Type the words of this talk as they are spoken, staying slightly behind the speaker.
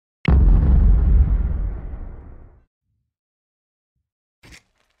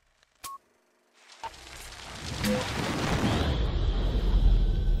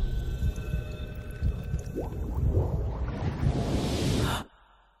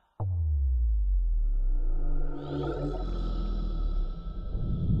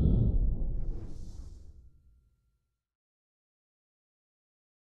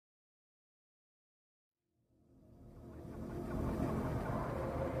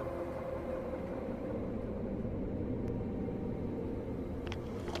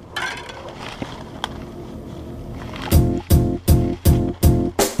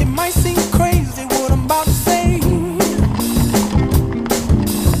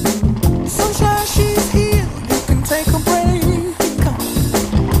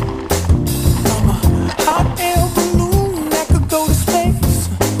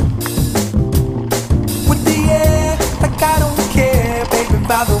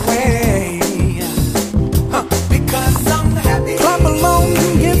way. Because I'm happy. Clap along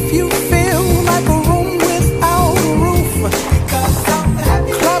if you feel like a room without a roof. Because I'm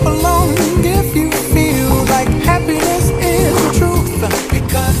happy. Clap along if you feel like happiness is the truth.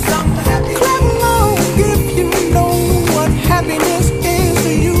 Because I'm happy. Clap along if you know what happiness is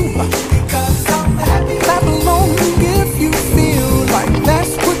to you. Because I'm happy. Clap along if you feel like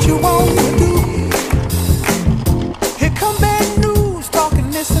that's what you want to do. Here come bad news, talking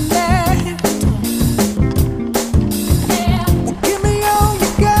this and that. Well, give me all you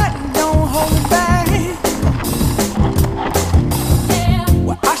got and don't hold it back.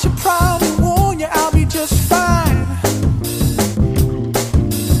 Well, I should probably warn you, I'll be just fine.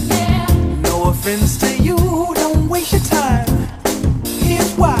 No offense to you, don't waste your time.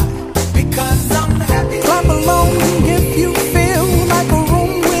 Here's why. Because I'm happy. Clap along if you feel like a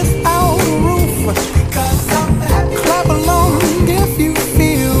room without a roof. Because I'm happy. Clap along if you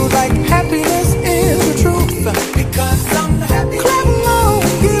feel like happiness is the truth. Because I'm happy. Clap along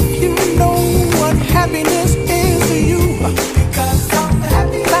if you know what happiness is to you. Because I'm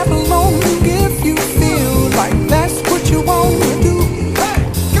happy. Clap along if you feel like that's what you want to do. Hey,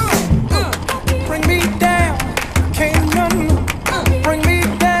 go, bring me down, can't none bring me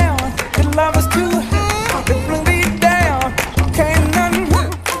down. Your love is too high, bring me down, can't none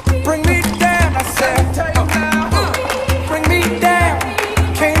bring me down. I said, bring me down,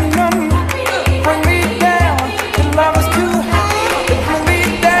 can't none bring me down. Your love is too high, bring me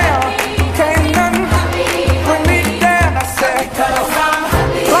down, can't none bring me down. I said,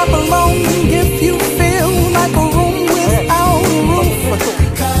 clap along if you feel like a room without a roof.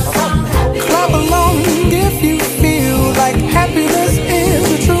 Clap along if you feel like happiness is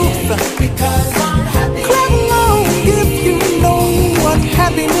the truth. Because I'm happy. Clap along if you know what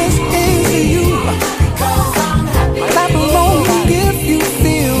happiness is to you. Because I'm happy. Clap along if you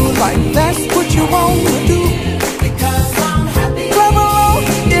feel like that's what you want to do. Because I'm happy. Clap along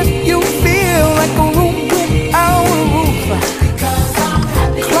if you feel like a room without a roof. Because I'm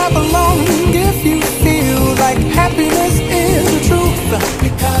happy. Clap along if you feel like happiness is the truth.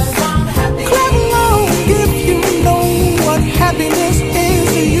 Because I'm happy. Clap along if you know what happiness is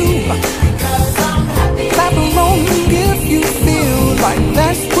to you. Because I'm happy. Clap along if you feel like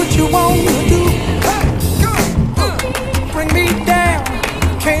that's what you want to do. Hey, go, bring me down,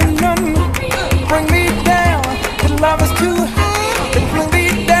 can't none bring me down. Your love is too high, bring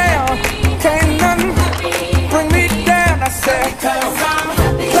me down, can't none bring me down. I said, because